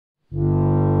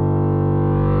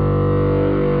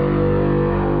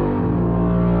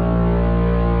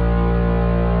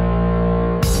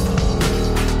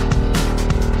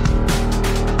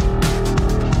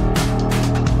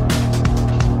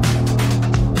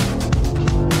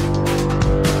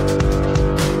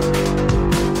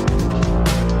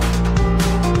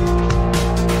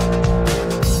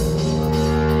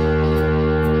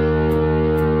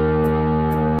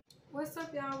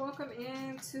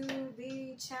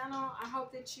channel. I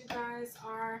hope that you guys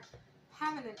are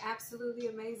having an absolutely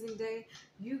amazing day.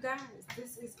 You guys,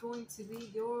 this is going to be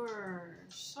your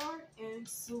short and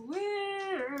sweet.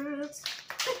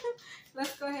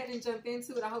 Let's go ahead and jump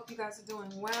into it. I hope you guys are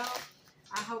doing well.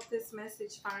 I hope this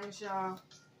message finds y'all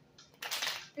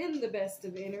in the best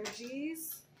of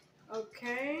energies.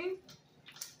 Okay.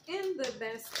 In the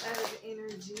best of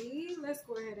energy. Let's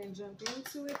go ahead and jump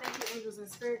into it. Thank you, angels and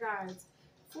spirit guides,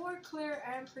 for clear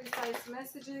and precise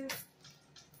messages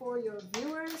for your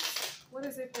viewers. What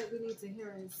is it that we need to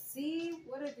hear and see?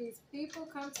 What do these people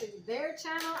come to their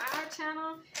channel, our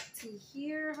channel, to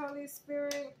hear? Holy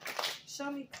Spirit,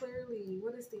 show me clearly.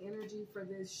 What is the energy for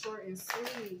this short and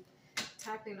sweet?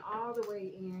 Tapping all the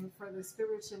way in for the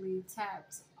spiritually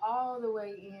tapped all the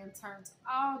way in, turned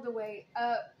all the way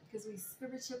up, because we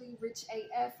spiritually rich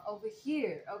AF over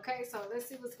here. Okay, so let's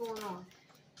see what's going on.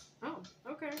 Oh,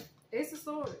 okay. Ace of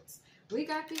Swords. We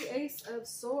got the Ace of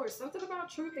Swords. Something about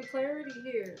truth and clarity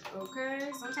here. Okay,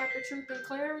 some type of truth and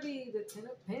clarity. The Ten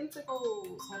of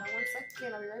Pentacles. Hold on 1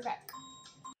 second. I'll be right back.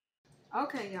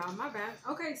 Okay, y'all, my bad.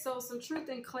 Okay, so some truth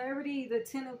and clarity. The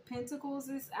Ten of Pentacles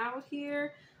is out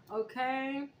here.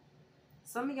 Okay,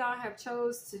 some of y'all have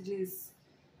chose to just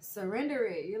surrender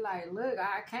it. You're like, look,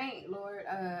 I can't, Lord.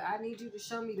 I need you to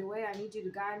show me the way. I need you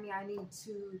to guide me. I need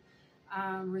to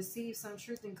receive some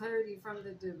truth and clarity from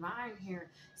the divine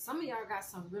here. Some of y'all got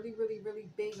some really, really, really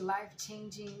big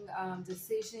life-changing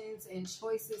decisions and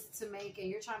choices to make, and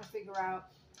you're trying to figure out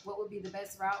what would be the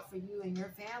best route for you and your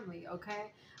family.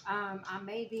 Okay, I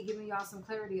may be giving y'all some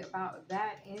clarity about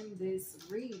that in this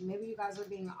read. Maybe you guys are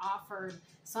being offered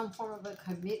some form of a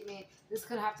commitment. This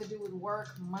could have to do with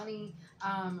work, money,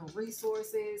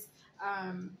 resources,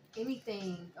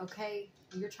 anything. Okay,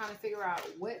 and you're trying to figure out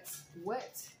what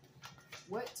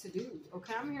to do.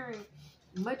 Okay, I'm hearing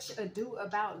much ado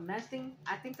about nothing.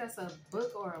 I think that's a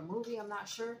book or a movie. I'm not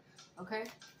sure. Okay,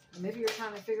 maybe you're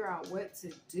trying to figure out what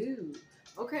to do.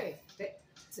 Okay, the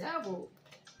devil.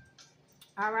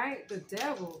 All right, the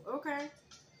devil. Okay.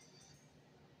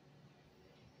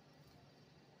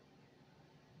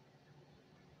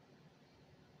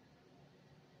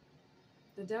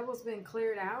 The devil's been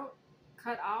cleared out,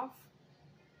 cut off.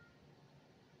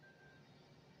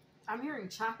 I'm hearing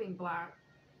chopping block.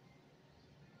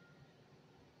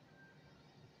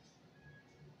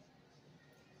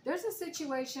 There's a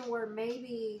situation where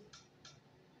maybe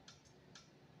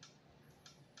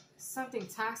something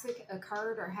toxic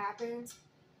occurred or happened,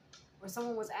 or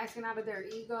someone was acting out of their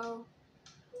ego,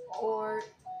 or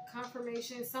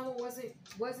confirmation someone wasn't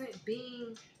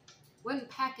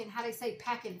packing, how they say,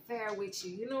 packing fair with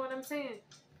you. You know what I'm saying?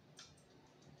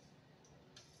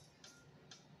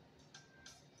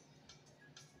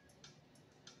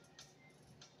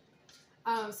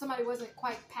 Somebody wasn't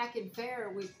quite packing fair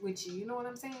with you. You know what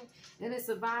I'm saying? And it's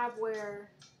a vibe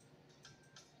where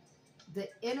the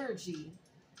energy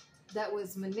that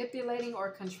was manipulating or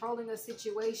controlling a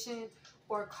situation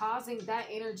or causing that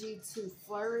energy to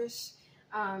flourish,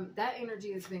 that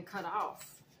energy has been cut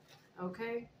off.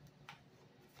 Okay?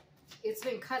 It's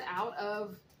been cut out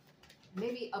of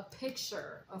maybe a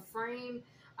picture, a frame.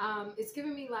 It's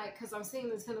giving me like, because I'm seeing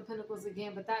the Ten of Pentacles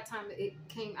again, but that time it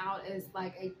came out as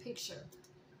like a picture.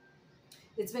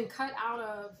 It's been cut out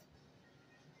of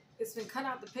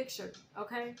the picture.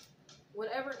 Okay?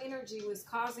 Whatever energy was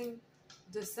causing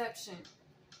deception,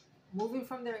 moving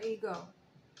from their ego,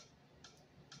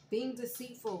 being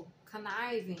deceitful,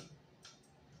 conniving,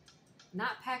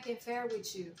 not packing fair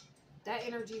with you, that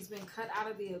energy has been cut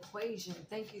out of the equation.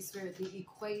 Thank you, Spirit. The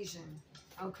equation.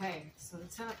 Okay, so the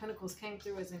Ten of Pentacles came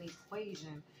through as an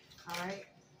equation. All right,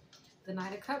 the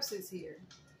Knight of Cups is here.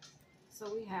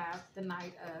 So we have the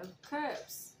Knight of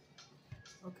Cups.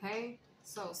 Okay,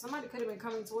 so somebody could have been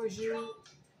coming towards you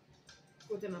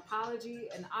with an apology,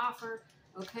 an offer.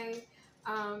 Okay,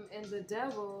 and the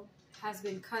devil has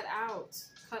been cut out,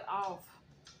 cut off.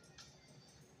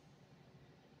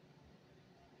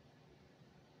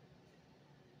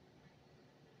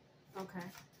 Okay.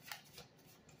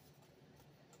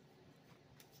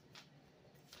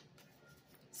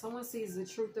 Someone sees the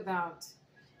truth about,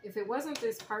 if it wasn't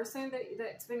this person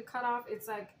that's been cut off, it's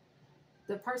like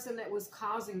the person that was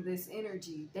causing this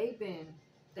energy. They've been,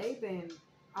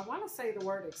 I want to say the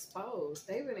word exposed.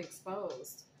 They've been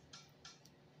exposed.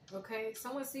 Okay,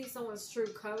 someone sees someone's true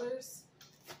colors.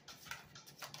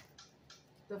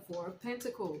 The Four of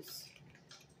Pentacles.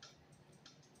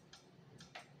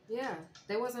 Yeah,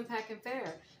 they wasn't packing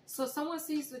fair. So someone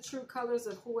sees the true colors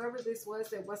of whoever this was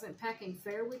that wasn't packing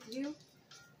fair with you.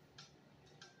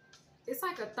 It's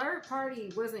like a third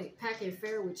party wasn't packing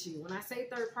fair with you. When I say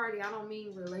third party, I don't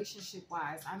mean relationship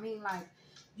wise. I mean like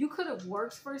You could have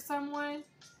worked for someone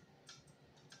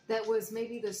that was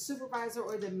maybe the supervisor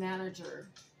or the manager,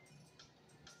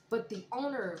 but the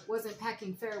owner wasn't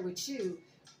packing fair with you.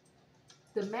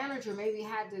 The manager maybe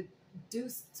had to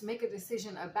make a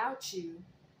decision about you,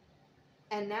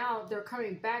 and now they're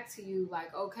coming back to you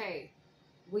like, okay,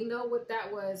 we know what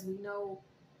that was. We know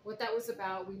what that was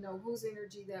about. We know whose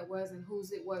energy that was and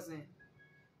whose it wasn't.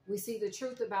 We see the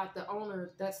truth about the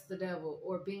owner, that's the devil,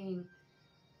 or being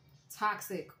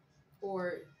toxic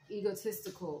or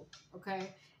egotistical,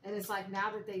 okay? And it's like,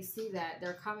 now that they see that,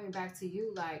 they're coming back to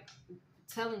you like,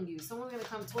 telling you, someone's gonna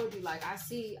come toward you like, I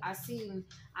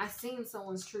seen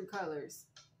someone's true colors.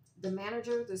 The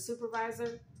manager, the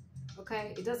supervisor,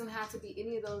 okay? It doesn't have to be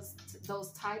any of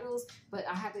those titles, but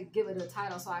I have to give it a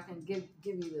title so I can give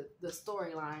you the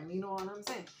storyline. You know what I'm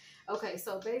saying? Okay,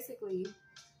 so basically,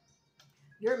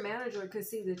 your manager could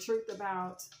see the truth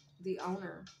about the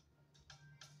owner,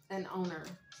 an owner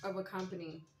of a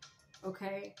company,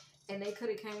 okay? And they could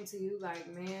have came to you like,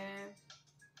 man,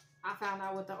 I found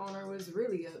out what the owner was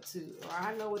really up to, or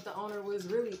I know what the owner was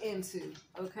really into,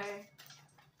 okay?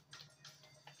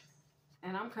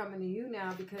 And I'm coming to you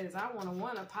now because I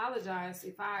want to apologize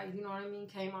if I, you know what I mean,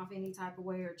 came off any type of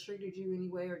way or treated you any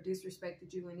way or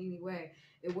disrespected you in any way.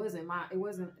 That wasn't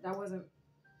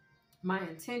my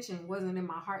intention, wasn't in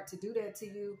my heart to do that to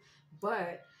you,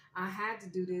 but I had to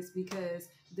do this because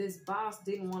this boss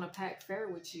didn't want to pack fair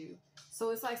with you.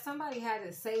 So it's like somebody had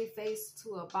to save face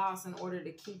to a boss in order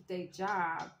to keep their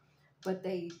job, but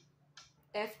they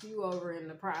effed you over in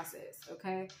the process,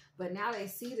 okay? But now they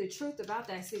see the truth about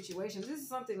that situation. This is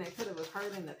something that could have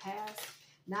occurred in the past.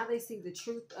 Now they see the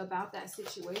truth about that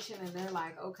situation and they're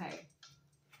like, okay,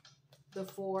 the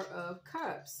Four of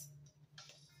Cups.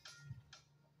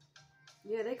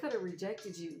 Yeah, they could have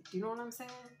rejected you. Do you know what I'm saying?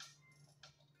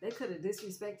 They could have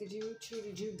disrespected you,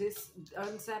 treated you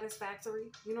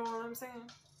unsatisfactory. You know what I'm saying?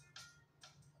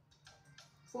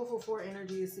 444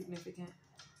 energy is significant.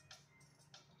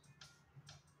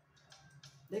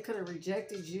 They could have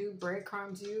rejected you,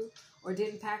 breadcrumbed you, or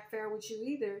didn't pack fair with you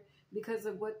either because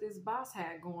of what this boss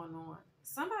had going on.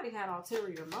 Somebody had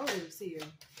ulterior motives here.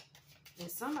 And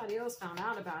somebody else found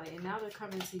out about it, and now they're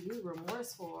coming to you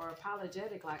remorseful or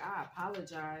apologetic, like, I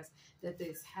apologize that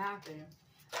this happened.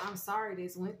 I'm sorry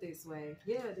this went this way.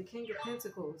 Yeah, the King of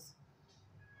Pentacles.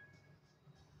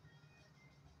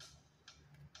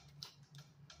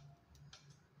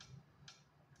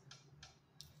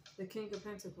 The King of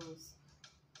Pentacles.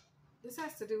 This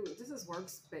has to do, this is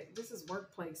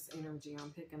workplace energy I'm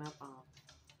picking up on.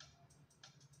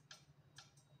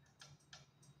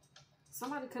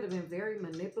 Somebody could have been very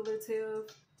manipulative.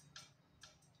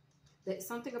 That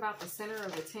something about the center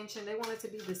of attention. They wanted to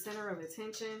be the center of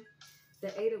attention.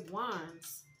 The Eight of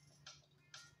Wands.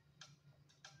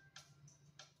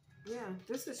 Yeah,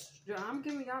 this is, I'm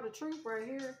giving y'all the truth right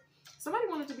here. Somebody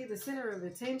wanted to be the center of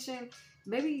attention.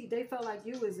 Maybe they felt like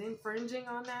you was infringing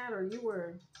on that, or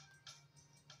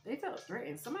they felt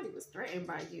threatened. Somebody was threatened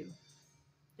by you.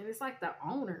 And it's like the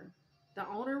owner. The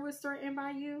owner was threatened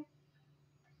by you.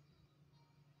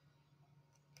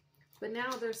 But now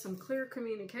there's some clear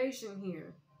communication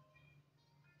here.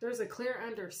 There's a clear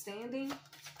understanding.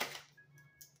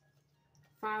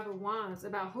 Five of Wands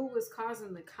about who was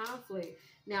causing the conflict.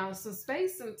 Now, some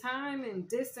space and time and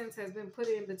distance has been put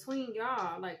in between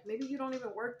y'all. Like, maybe you don't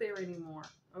even work there anymore,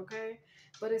 okay?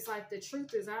 But it's like the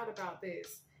truth is out about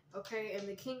this, okay? And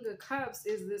the King of Cups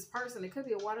is this person. It could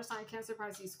be a water sign, Cancer,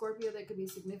 Pisces, Scorpio that could be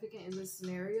significant in this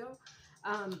scenario.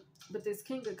 But this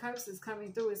King of Cups is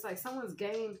coming through. It's like someone's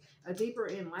gained a deeper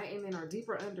enlightenment or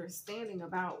deeper understanding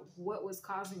about what was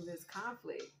causing this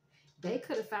conflict. They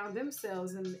could have found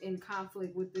themselves in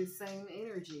conflict with this same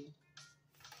energy.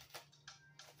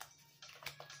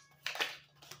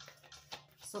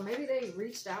 So maybe they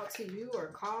reached out to you or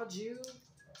called you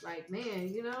like,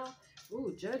 man, you know,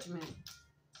 ooh, Judgment.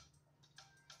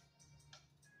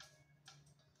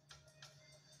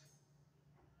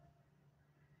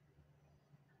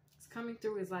 It's coming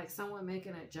through as like someone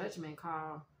making a judgment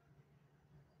call.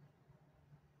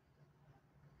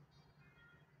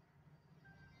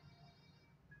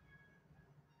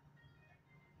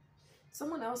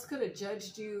 Someone else could have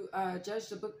judged you,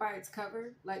 judged a book by its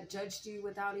cover, like judged you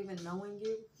without even knowing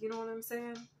you. You know what I'm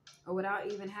saying? Or without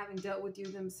even having dealt with you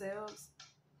themselves.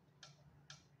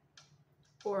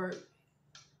 Or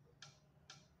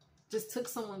just took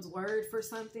someone's word for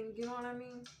something. You know what I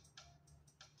mean?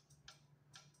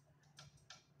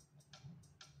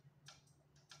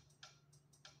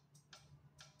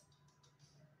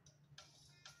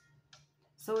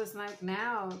 So it's like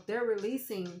now they're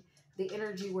releasing the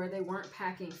energy where they weren't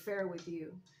packing fair with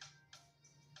you.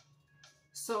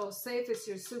 So say if it's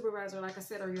your supervisor, like I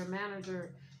said, or your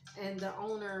manager, and the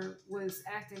owner was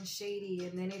acting shady,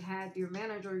 and then it had your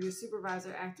manager or your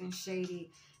supervisor acting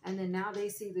shady, and then now they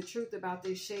see the truth about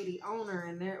this shady owner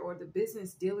and their, or the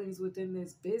business dealings within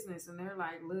this business, and they're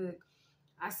like, look,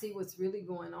 I see what's really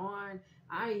going on.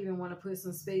 I even want to put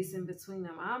some space in between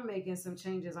them. I'm making some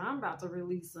changes. I'm about to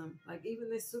release them. Like even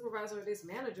this supervisor or this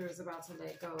manager is about to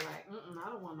let go. Like, I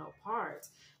don't want no parts.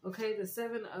 Okay, the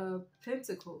 7 of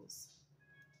Pentacles.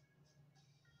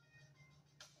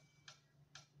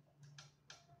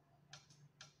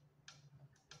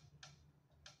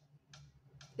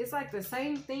 It's like the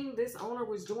same thing this owner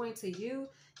was doing to you,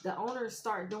 the owners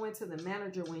start doing to the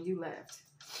manager when you left.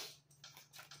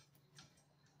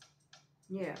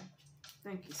 Yeah.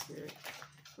 Thank you, Spirit,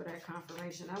 for that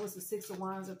confirmation. That was the 6 of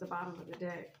Wands at the bottom of the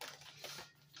deck.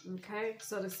 Okay,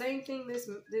 so the same thing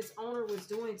this owner was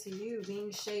doing to you,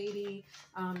 being shady,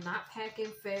 not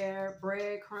packing fair,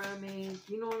 breadcrumbing,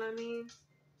 you know what I mean?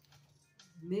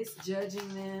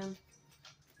 Misjudging them,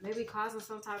 maybe causing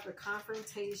some type of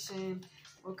confrontation.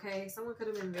 Okay, someone could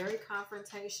have been very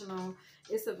confrontational.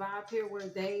 It's a vibe here where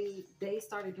they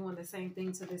started doing the same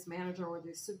thing to this manager or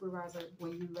this supervisor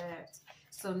when you left.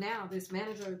 So now this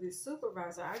manager or this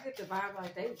supervisor, I get the vibe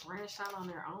like they branched out on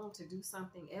their own to do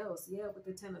something else. Yeah, with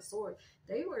the 10 of Swords,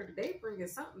 they bringing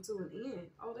something to an end.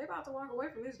 Oh, they about to walk away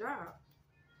from this job.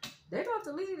 They about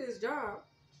to leave this job.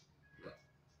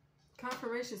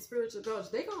 Confirmation, spiritual coach.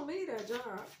 They gonna leave that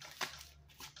job.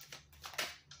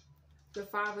 The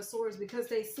 5 of Swords, because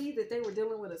they see that they were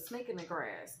dealing with a snake in the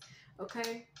grass.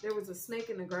 Okay, there was a snake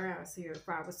in the grass here.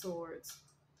 5 of Swords.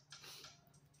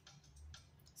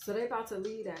 So they about to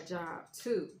leave that job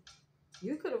too.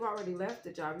 You could have already left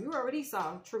the job. You already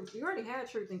saw truth. You already had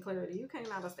truth and clarity. You came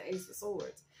out as the Ace of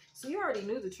Swords. So you already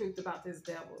knew the truth about this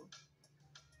devil.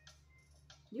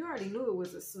 You already knew it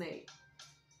was a snake.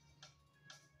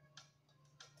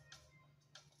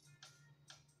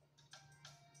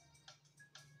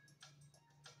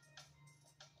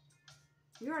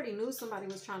 You already knew somebody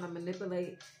was trying to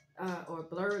manipulate or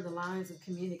blur the lines of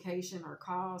communication or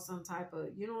cause some type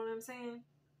of, you know what I'm saying?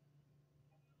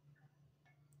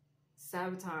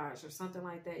 Sabotage or something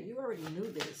like that. You already knew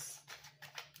this.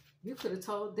 You could have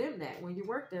told them that when you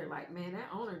worked there, like, man, that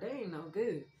owner, they ain't no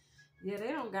good. Yeah, they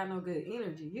don't got no good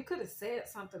energy. You could have said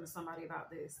something to somebody about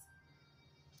this,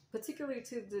 particularly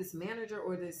to this manager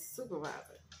or this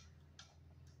supervisor.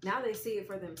 Now they see it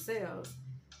for themselves.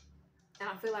 And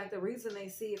I feel like the reason they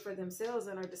see it for themselves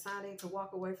and are deciding to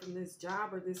walk away from this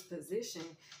job or this position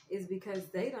is because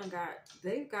they've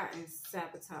gotten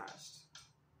sabotaged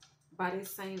by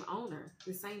this same owner,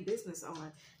 the same business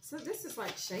owner. So this is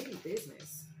like shady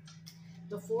business.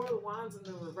 The 4 of Wands in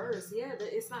the reverse. Yeah,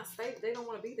 it's not stable. They don't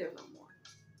want to be there no more.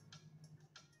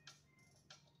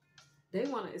 They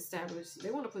want to establish,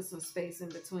 they want to put some space in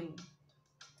between.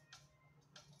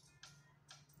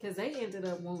 Because they ended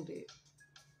up wounded.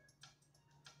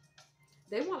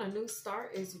 They want a new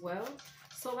start as well.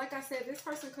 So like I said, this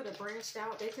person could have branched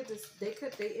out. They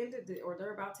ended it, or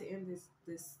they're about to end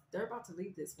they're about to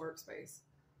leave this workspace.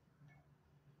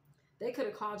 They could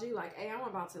have called you like, hey, I'm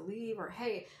about to leave, or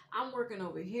hey, I'm working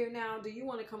over here now. Do you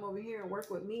want to come over here and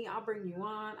work with me? I'll bring you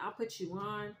on. I'll put you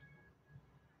on.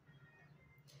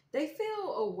 They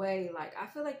feel away. Like, I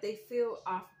feel like they feel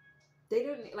off. They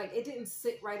didn't, like, it didn't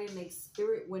sit right in their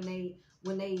spirit when they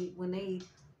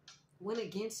went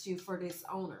against you for this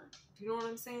owner. You know what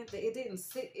I'm saying? It didn't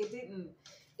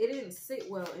sit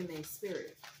well in their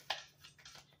spirit.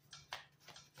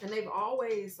 And they've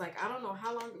always, like, I don't know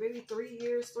how long, maybe 3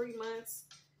 years, 3 months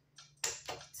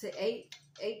to 8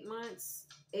 months,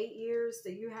 8 years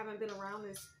that you haven't been around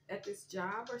at this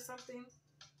job or something.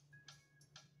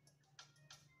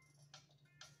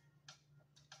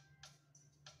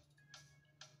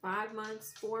 $5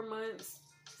 months, 4 months,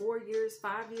 4 years,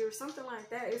 5 years, something like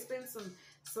that. It's been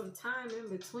some time in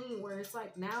between where it's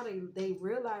like now they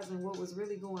realizing what was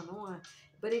really going on,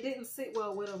 but it didn't sit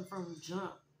well with them from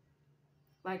jump.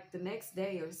 Like the next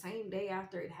day or same day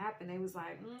after it happened, they was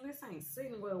like, this ain't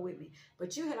sitting well with me.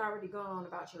 But you had already gone on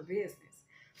about your business.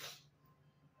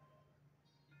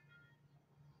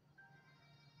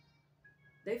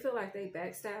 They feel like they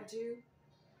backstabbed you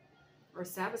or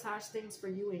sabotaged things for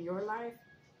you in your life.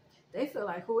 They feel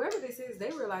like whoever this is, they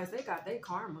realize they got their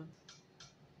karma.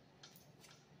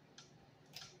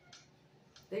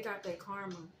 They got their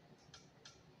karma.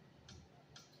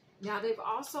 Now, they've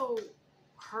also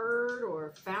heard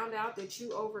or found out that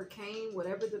you overcame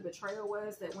whatever the betrayal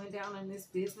was that went down in this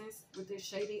business with this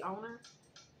shady owner.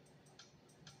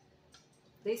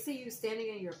 They see you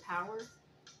standing in your power.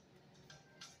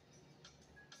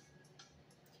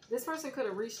 This person could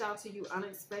have reached out to you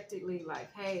unexpectedly, like,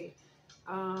 hey,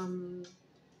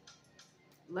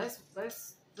 let's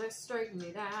straighten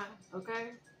it out,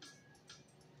 okay?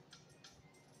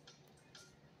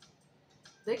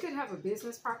 They could have a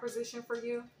business proposition for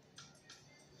you.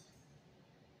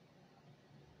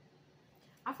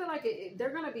 I feel like they're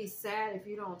going to be sad if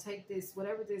you don't take this,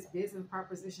 whatever this business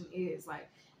proposition is. Like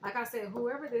I said,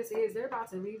 whoever this is, they're about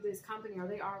to leave this company, or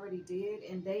they already did,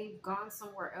 and they've gone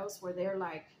somewhere else where they're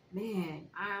like, man,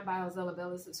 I Am Bio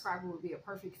Bella subscriber would be a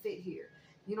perfect fit here.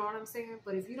 You know what I'm saying?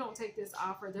 But if you don't take this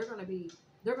offer, they're going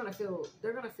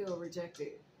to feel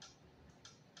rejected.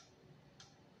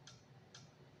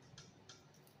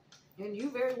 And you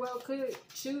very well could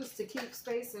choose to keep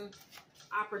space and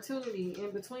opportunity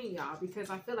in between y'all, because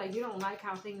I feel like you don't like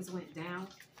how things went down.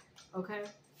 Okay,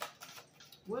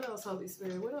 what else, Holy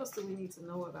Spirit? What else do we need to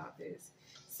know about this?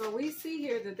 So we see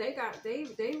here that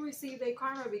they received their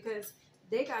karma because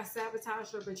they got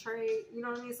sabotaged or betrayed. You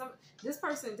know what I mean?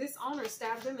 This owner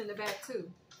stabbed them in the back too.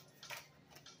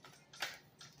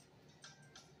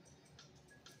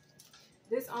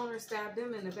 This owner stabbed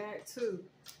them in the back too.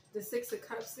 The Six of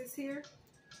Cups is here.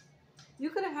 You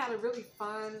could have had a really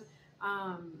fun,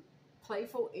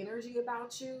 playful energy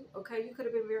about you. Okay, you could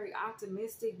have been very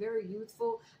optimistic, very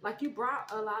youthful. Like you brought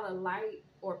a lot of light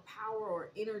or power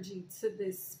or energy to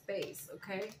this space.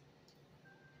 Okay.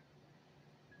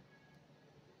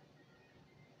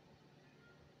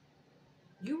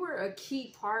 You were a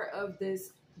key part of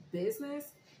this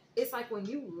business. It's like when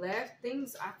you left,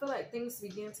 I feel like things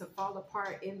began to fall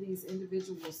apart in these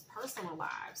individuals' personal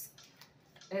lives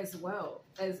as well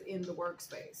as in the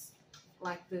workspace.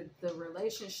 Like the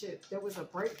relationship, there was a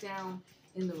breakdown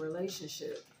in the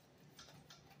relationship.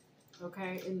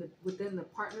 Okay, within the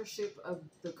partnership of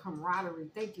the camaraderie.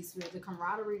 Thank you, Spirit. The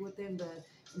camaraderie within the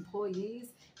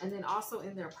employees, and then also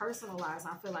in their personal lives.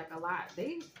 I feel like a lot.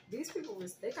 These people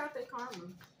got their karma.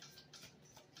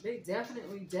 They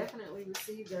definitely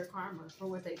received their karma for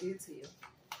what they did to you.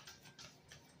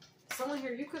 Someone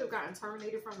here, you could have gotten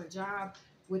terminated from a job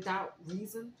without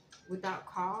reason, without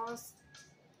cause,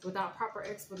 without proper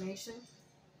explanation.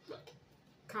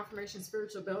 Confirmation,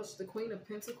 spiritual belch, the Queen of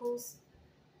Pentacles,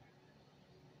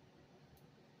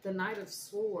 the Knight of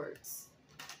Swords.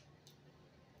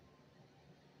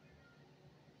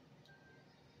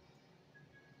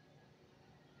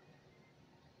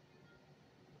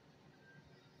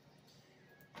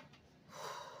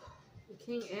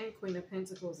 King and Queen of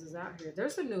Pentacles is out here.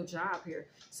 There's a new job here.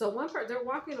 So they're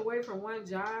walking away from one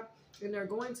job and they're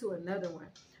going to another one.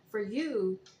 For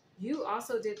you, you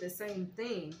also did the same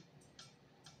thing.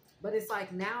 But it's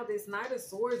like now this Knight of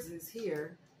Swords is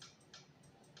here.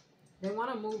 They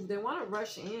want to move. They want to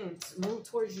rush in, move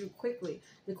towards you quickly.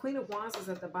 The Queen of Wands is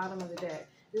at the bottom of the deck.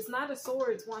 This Knight of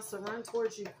Swords wants to run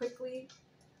towards you quickly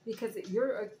because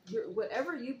you're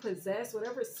whatever you possess,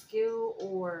 whatever skill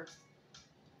or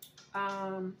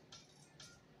I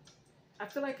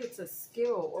feel like it's a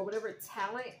skill or whatever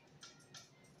talent,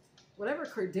 whatever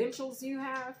credentials you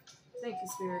have. Thank you,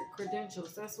 Spirit.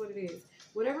 Credentials. That's what it is.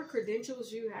 Whatever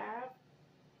credentials you have,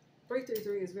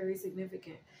 333 is very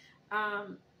significant.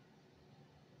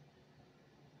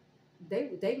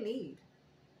 They need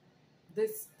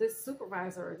this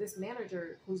supervisor or this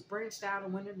manager who's branched out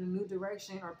and went in a new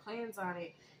direction or plans on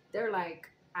it. They're like,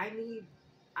 I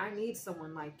need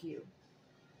someone like you.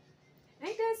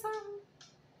 Ain't that something?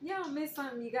 You don't miss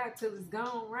something you got till it's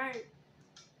gone, right?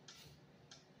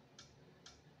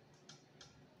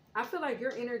 I feel like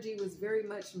your energy was very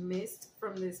much missed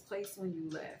from this place when you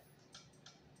left.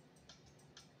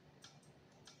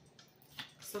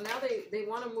 So now they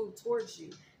want to move towards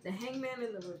you. The Hangman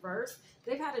in the reverse,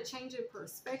 they've had a change in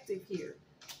perspective here.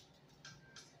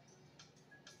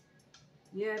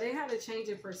 Yeah, they had a change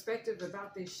in perspective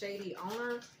about this shady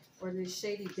owner or this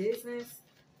shady business.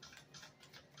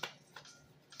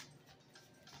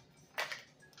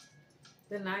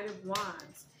 The Knight of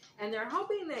Wands. And they're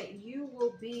hoping that you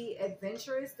will be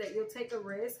adventurous, that you'll take a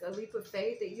risk, a leap of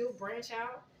faith, that you'll branch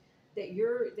out, that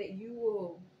you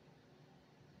will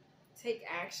take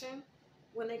action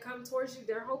when they come towards you.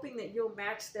 They're hoping that you'll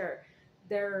match their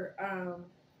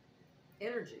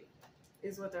energy,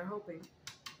 is what they're hoping.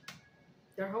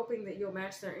 They're hoping that you'll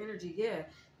match their energy. Yeah.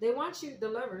 They want you, the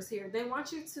Lovers here, they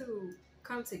want you to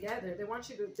come together. They want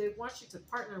you to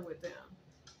partner with them.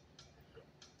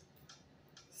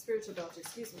 Spiritual belt,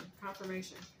 excuse me,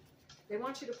 confirmation. They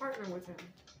want you to partner with him.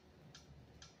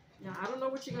 Now, I don't know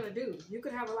what you're going to do. You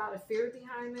could have a lot of fear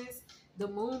behind this. The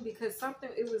Moon, because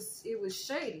it was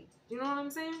shady. You know what I'm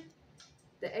saying?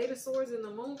 The Eight of Swords and the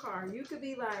Moon card. You could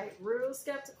be like real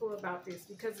skeptical about this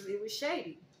because it was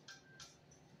shady.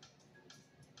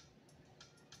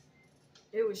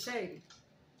 It was shady.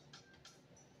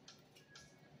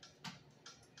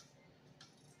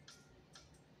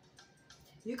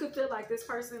 You could feel like this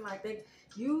person, like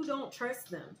you don't trust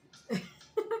them.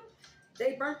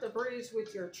 They burnt the bridge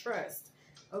with your trust,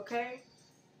 okay?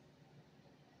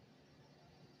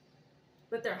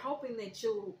 But they're hoping that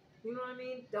you'll, you know what I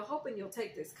mean? They're hoping you'll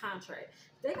take this contract.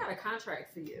 They got a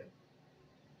contract for you.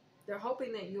 They're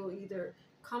hoping that you'll either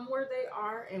come where they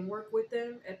are and work with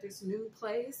them at this new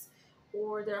place,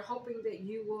 or they're hoping that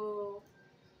you will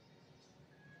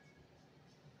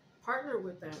partner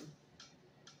with them.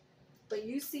 But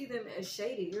you see them as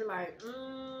shady. You're like,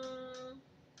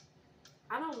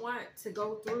 I don't want to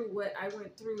go through what I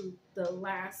went through the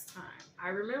last time. I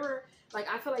remember, like,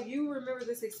 I feel like you remember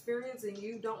this experience and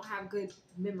you don't have good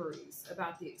memories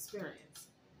about the experience,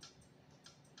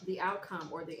 the outcome,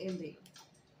 or the ending.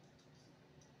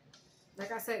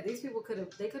 Like I said, these people could have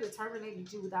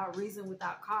terminated you without reason,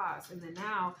 without cause. And then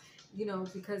now, you know,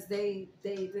 because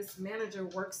this manager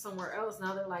works somewhere else,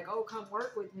 now they're like, oh, come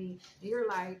work with me. And you're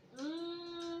like,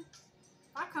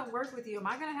 if I come work with you, am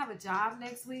I going to have a job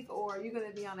next week, or are you going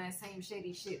to be on that same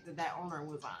shady shit that owner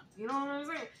was on? You know what I'm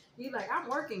saying? You're like, I'm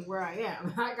working where I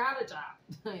am. I got a job.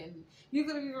 And you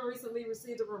could have even recently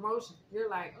received a promotion. You're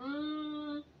like,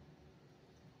 I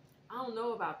don't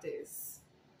know about this.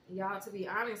 Y'all, to be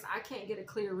honest, I can't get a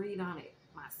clear read on it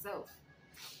myself.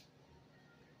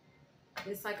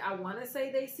 It's like I want to say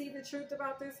they see the truth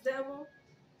about this devil.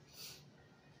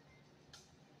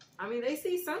 I mean, they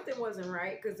see something wasn't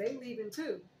right because they leaving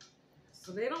too.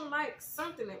 So they don't like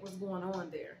something that was going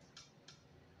on there.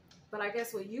 But I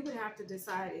guess what you would have to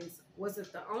decide is, was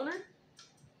it the owner?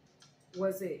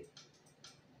 Was it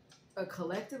a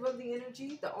collective of the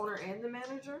energy, the owner and the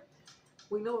manager?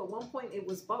 We know at one point it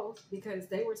was both, because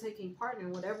they were taking part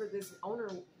in whatever this owner,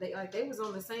 they was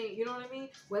on the same, you know what I mean?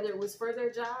 Whether it was for their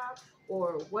job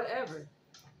or whatever.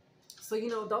 So, you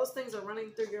know, those things are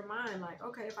running through your mind. Like,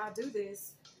 okay, if I do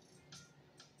this,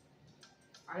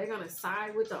 are they going to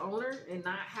side with the owner and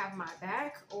not have my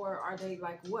back? Or are they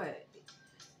like, what?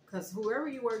 Because whoever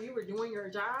you were doing your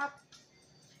job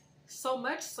so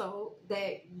much so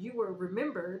that you were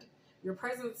remembered, your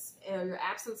presence and your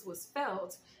absence was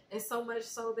felt, and so much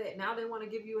so that now they want to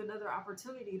give you another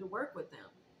opportunity to work with them.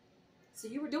 So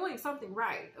you were doing something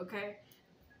right, okay?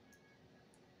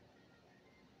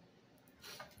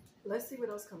 Let's see what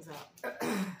else comes out.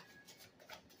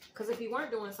 Because if you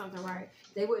weren't doing something right,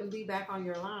 they wouldn't be back on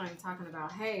your line talking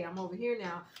about, hey, I'm over here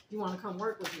now. You want to come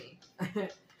work with me?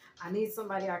 I need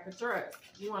somebody I could trust.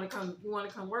 You want to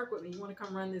come work with me? You want to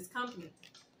come run this company?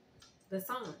 The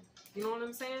sun. You know what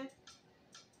I'm saying?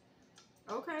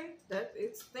 Okay,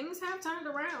 things have turned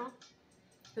around,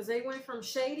 because they went from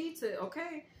shady to,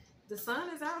 okay, the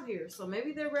sun is out here. So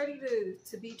maybe they're ready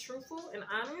to be truthful and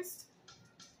honest,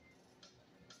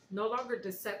 no longer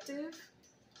deceptive.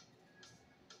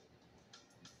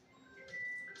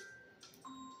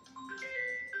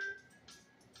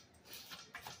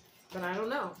 But I don't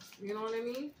know. You know what I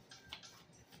mean?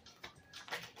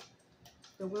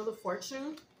 The Wheel of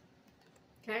Fortune.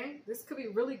 Okay, this could be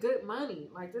really good money.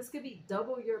 Like, this could be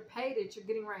double your pay that you're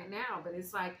getting right now. But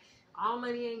it's like, all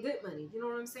money ain't good money. You know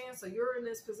what I'm saying? So you're in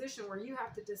this position where you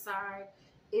have to decide,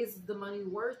 is the money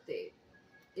worth it?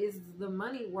 Is the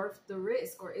money worth the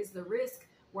risk? Or is the risk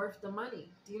worth the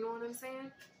money? Do you know what I'm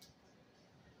saying?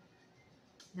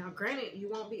 Now, granted, you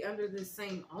won't be under the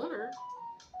same owner.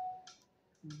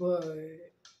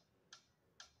 But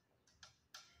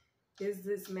is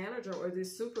this manager or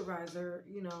this supervisor,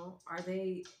 you know, are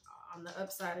they on the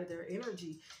upside of their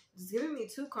energy? It's giving me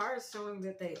two cards showing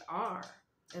that they are,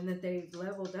 and that they've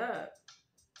leveled up.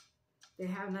 They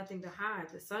have nothing to hide.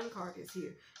 The Sun card is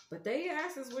here. But they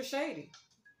asses were shady.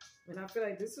 And I feel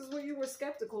like this is what you were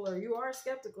skeptical, or you are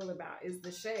skeptical about, is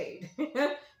the shade.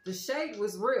 The shade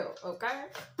was real, okay?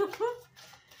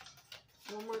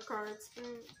 One more card,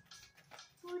 Spirit.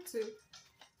 Or two.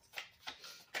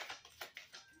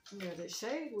 Yeah, the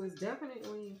shade was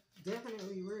definitely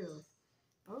real.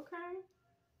 Okay.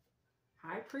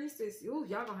 High Priestess. Ooh,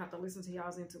 y'all gonna have to listen to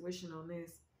y'all's intuition on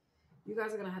this. You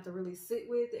guys are gonna have to really sit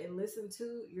with and listen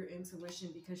to your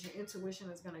intuition, because your intuition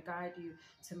is gonna guide you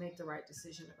to make the right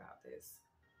decision about this.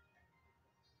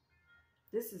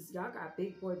 This is, y'all got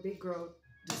big boy, big girl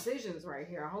decisions right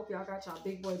here. I hope y'all got y'all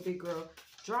big boy, big girl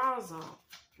draws on.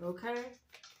 Okay?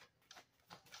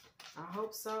 I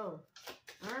hope so.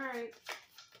 All right.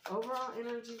 Overall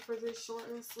energy for this short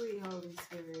and sweet, Holy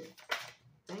Spirit.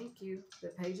 Thank you. The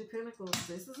Page of Pentacles.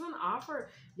 This is an offer.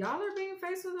 Y'all are being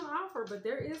faced with an offer, but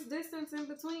there is distance in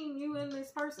between you and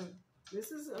this person.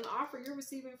 This is an offer you're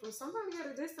receiving from somebody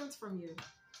at a distance from you.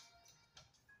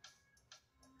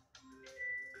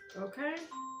 Okay?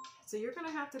 So you're going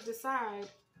to have to decide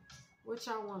what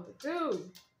y'all want to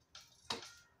do.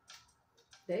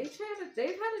 They've had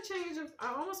a change of,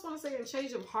 I almost want to say a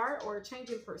change of heart or a change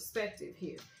in perspective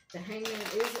here. The Hangman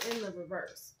is in the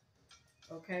reverse.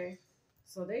 Okay?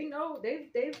 So they know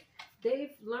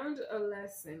they've learned a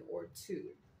lesson or two,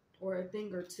 or a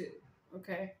thing or two.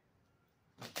 Okay?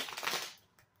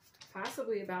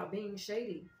 Possibly about being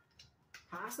shady.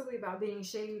 Possibly about being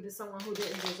shady to someone who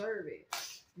didn't deserve it.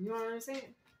 You know what I'm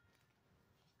saying?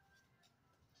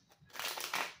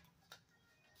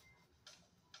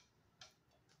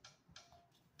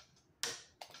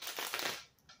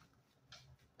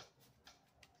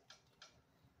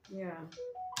 Yeah.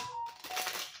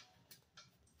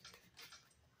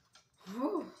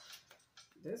 Oh,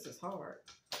 this is hard.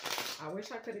 I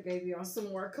wish I could have gave y'all some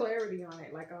more clarity on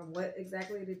it, like on what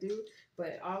exactly to do.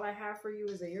 But all I have for you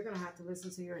is that you're going to have to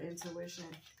listen to your intuition.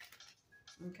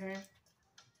 Okay?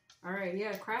 All right,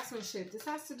 yeah, craftsmanship. This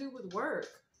has to do with work.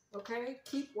 Okay?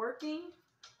 Keep working.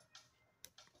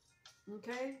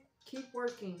 Okay? Keep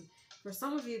working. For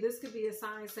some of you, this could be a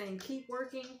sign saying keep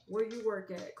working where you work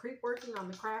at. Keep working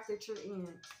on the craft that you're in.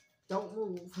 Don't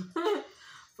move.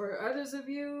 For others of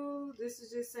you, this is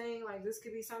just saying like this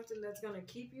could be something that's going to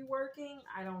keep you working.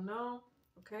 I don't know.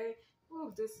 Okay?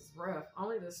 Ooh, this is rough.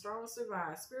 Only the strong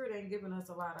survive. Spirit ain't giving us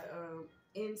a lot of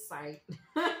insight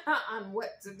on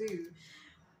what to do.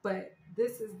 But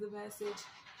this is the message.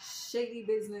 Shady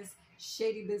business,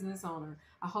 shady business owner.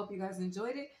 I hope you guys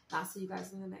enjoyed it. I'll see you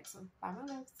guys in the next one. Bye,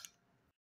 my loves.